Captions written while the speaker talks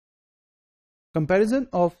comparison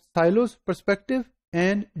of silos perspective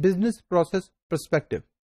and business process perspective.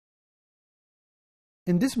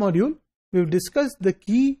 In this module, we will discuss the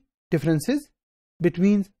key differences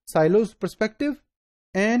between silos perspective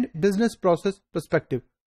and business process perspective.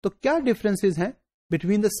 تو کیا differences ہیں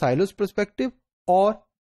between the silos perspective اور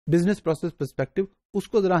business process perspective، اس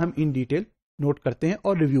کو ذرا ہم in detail note کرتے ہیں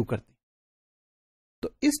اور ریویو کرتے ہیں. تو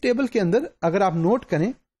اس ٹیبل کے اندر اگر آپ نوٹ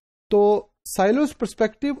کریں تو سائلوز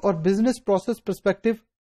پرسپیکٹو اور بزنس پروسیس پرسپیکٹو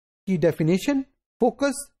کی definition,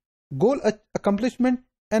 focus, goal accomplishment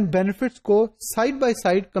and benefits کو سائڈ بائی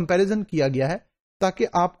سائڈ کمپیریزن کیا گیا ہے تاکہ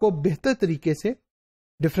آپ کو بہتر طریقے سے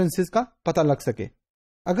ڈفرینسز کا پتہ لگ سکے.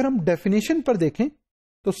 اگر ہم ڈیفینیشن پر دیکھیں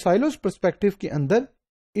تو سائلوز پرسپیکٹو کے اندر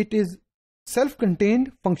it is self contained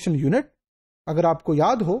functional unit. اگر آپ کو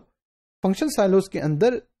یاد ہو، فنکشن سائلوز کے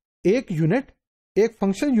اندر ایک یونٹ ایک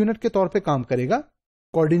فنکشن یونٹ کے طور پہ کام کرے گا،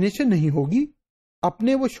 کوآرڈینیشن نہیں ہوگی،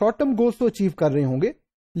 اپنے وہ شارٹ ٹرم گولز تو اچیو کر رہے ہوں گے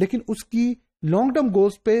لیکن اس کی لانگ ٹرم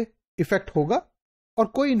گولز پہ افیکٹ ہوگا اور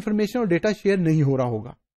کوئی انفارمیشن اور ڈیٹا شیئر نہیں ہو رہا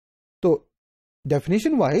ہوگا. تو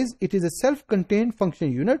definition wise it is a self contained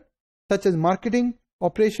function unit such as marketing,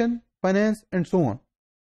 operation, finance and so آن.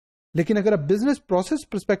 لیکن اگر آپ بزنس پروسیس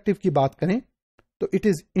پرسپیکٹو کی بات کریں تو it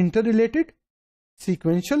is inter related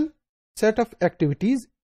sequential set of activities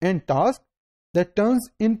and task that turns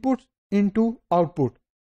inputs into out put.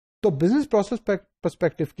 تو business process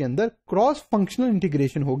perspective کے اندر cross functional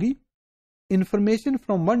integration ہوگی، information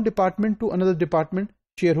from one department to another department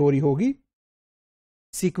share ہو رہی ہوگی،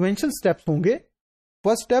 sequential steps ہوں گے،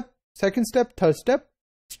 first step, second step, third step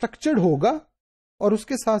structured ہوگا اور اس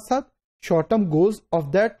کے ساتھ ساتھ short term goals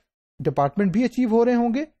of that department بھی اچیو ہو رہے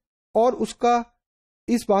ہوں گے اور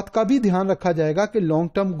اس بات کا بھی دھیان رکھا جائے گا کہ long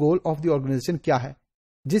term goal of the organization کیا ہے،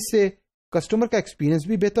 جس سے کسٹمر کا ایکسپیرینس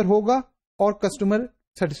بھی بہتر ہوگا اور کسٹمر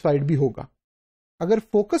سیٹسفائڈ بھی ہوگا. اگر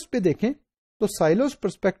فوکس پہ دیکھیں تو silos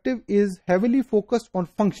perspective is heavily focused on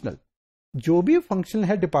functional. جو بھی فنکشنل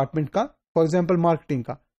ہے ڈپارٹمنٹ کا، فار ایگزامپل مارکیٹنگ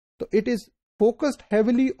کا، تو it is focused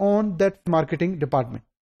heavily on that marketing department.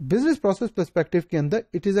 Business process perspective کے اندر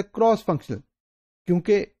it is a cross functional,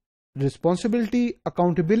 کیونکہ responsibility,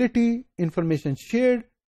 accountability, information shared,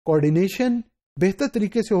 coordination بہتر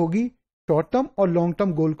طریقے سے ہوگی شارٹ ٹرم اور لانگ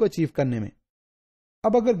ٹرم گول کو اچیو کرنے میں.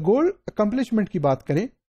 اب اگر گول اکمپلشمنٹ کی بات کریں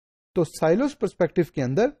تو سائلوز پرسپیکٹو کے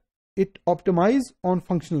اندر it optimise on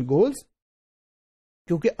functional goals,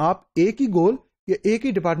 کیونکہ آپ ایک ہی گول یا ایک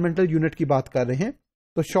ہی ڈپارٹمنٹل یونٹ کی بات کر رہے ہیں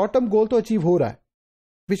تو شارٹ ٹرم گول تو اچیو ہو رہا ہے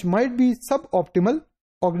which might be sub optimal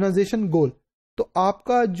organization گول. تو آپ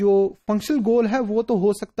کا جو فنکشنل گول ہے وہ تو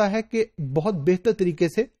ہو سکتا ہے کہ بہت بہتر طریقے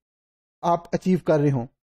سے آپ اچیو کر رہے ہوں،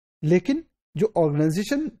 لیکن جو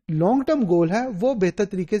آرگنائزیشن لانگ ٹرم گول ہے وہ بہتر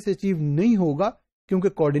طریقے سے اچیو نہیں ہوگا کیونکہ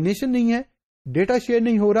کوآرڈینیشن نہیں ہے، ڈیٹا شیئر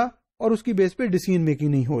نہیں ہو رہا اور اس کی بیس پہ ڈیسیژن میکنگ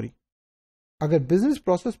نہیں ہو رہی. اگر بزنس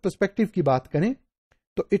پروسیس پرسپیکٹو کی بات کریں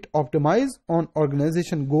تو اٹ آپٹیمائز آن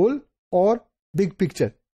آرگنائزیشن گول اور بگ پکچر.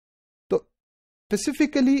 تو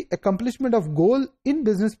specifically accomplishment of goal in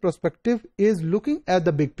business perspective is looking at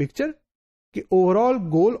the big picture کہ over all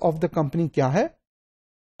goal of the company کیا ہے،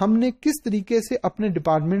 ہم نے کس طریقے سے اپنے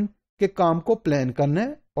ڈپارٹمنٹ کے کام کو پلان کرنا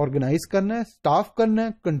ہے، آرگنائز کرنا ہے، اسٹاف کرنا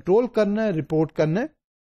ہے، کنٹرول کرنا ہے، رپورٹ کرنا ہے،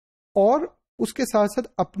 اور اس کے ساتھ ساتھ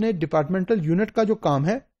اپنے ڈپارٹمنٹل یونٹ کا جو کام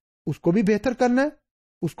ہے اس کو بھی بہتر کرنا ہے،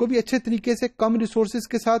 اس کو بھی اچھے طریقے سے کم ریسورسز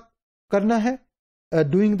کے ساتھ کرنا ہے،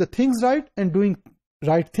 doing the things right and doing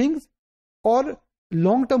right things, اور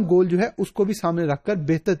لانگ ٹرم گول جو ہے اس کو بھی سامنے رکھ کر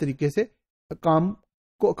بہتر طریقے سے کام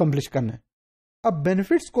کو اکمپلش کرنا ہے. اب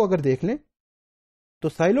بینیفٹس کو اگر دیکھ لیں تو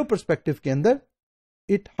سائلو پرسپیکٹو کے اندر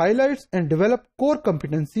it high lights and develop core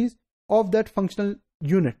competencies of that functional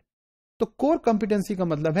unit. تو کور کمپیٹنسی کا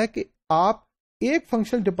مطلب ہے کہ آپ ایک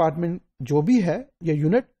فنکشنل ڈپارٹمنٹ جو بھی ہے یا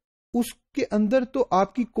یونٹ، اس کے اندر تو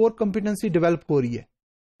آپ کی کور کمپیٹنسی ڈیولپ ہو رہی ہے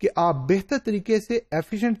کہ آپ بہتر طریقے سے،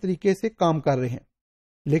 ایفیشینٹ طریقے سے کام کر رہے ہیں،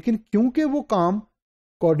 لیکن کیونکہ وہ کام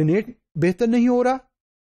کوآرڈینیٹ بہتر نہیں ہو رہا،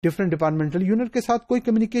 ڈفرینٹ ڈپارٹمنٹل یونٹ کے ساتھ کوئی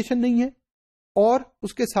کمیونیکیشن نہیں ہے، اور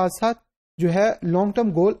اس کے ساتھ ساتھ جو ہے لانگ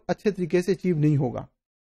ٹرم گول اچھے طریقے سے اچیو نہیں ہوگا.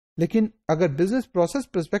 لیکن اگر بزنس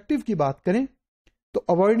پروسیس پرسپیکٹو کی بات کریں تو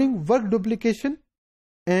avoiding work duplication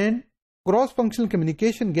and cross functional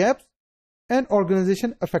communication gaps and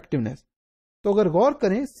organization effectiveness. تو اگر غور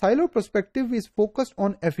کریں سائلو perspective is focused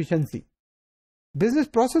on efficiency,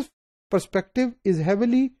 business process perspective is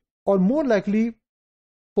heavily اور more likely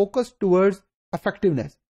focus towards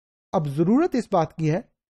effectiveness. اب ضرورت اس بات کی ہے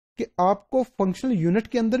کہ آپ کو فنکشنل یونٹ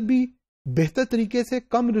کے اندر بھی بہتر طریقے سے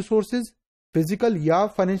کم ریسورسز، فزیکل یا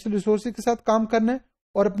فائنینشیل ریسورسز کے ساتھ کام کرنا ہے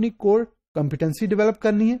اور اپنی کور کمپیٹنسی ڈیولپ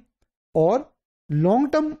کرنی ہے، اور لانگ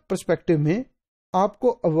ٹرم پرسپیکٹو میں آپ کو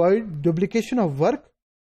اوائڈ ڈپلیکیشن آف ورک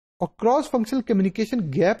اور کراس فنکشنل کمیونیکیشن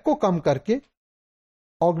گیپ کو کم کر کے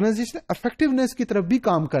آرگنائزیشن افیکٹونیس کی طرف بھی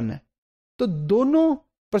کام کرنا ہے. تو دونوں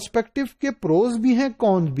پرسپیکٹو کے پروز بھی ہیں،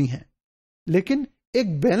 کونز بھی ہیں، لیکن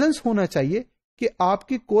ایک بیلنس ہونا چاہیے کہ آپ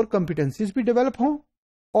کی کور کمپیٹنسیز بھی ڈیولپ ہوں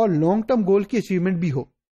اور لانگ ٹرم گول کی اچیومنٹ بھی ہو.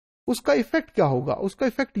 اس کا ایفیکٹ کیا ہوگا؟ اس کا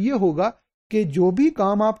ایفیکٹ یہ ہوگا کہ جو بھی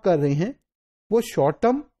کام آپ کر رہے ہیں وہ شارٹ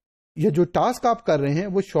ٹرم یا جو ٹاسک آپ کر رہے ہیں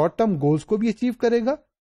وہ شارٹ ٹرم گولز کو بھی اچیو کرے گا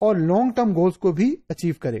اور لانگ ٹرم گولز کو بھی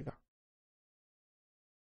اچیو کرے گا.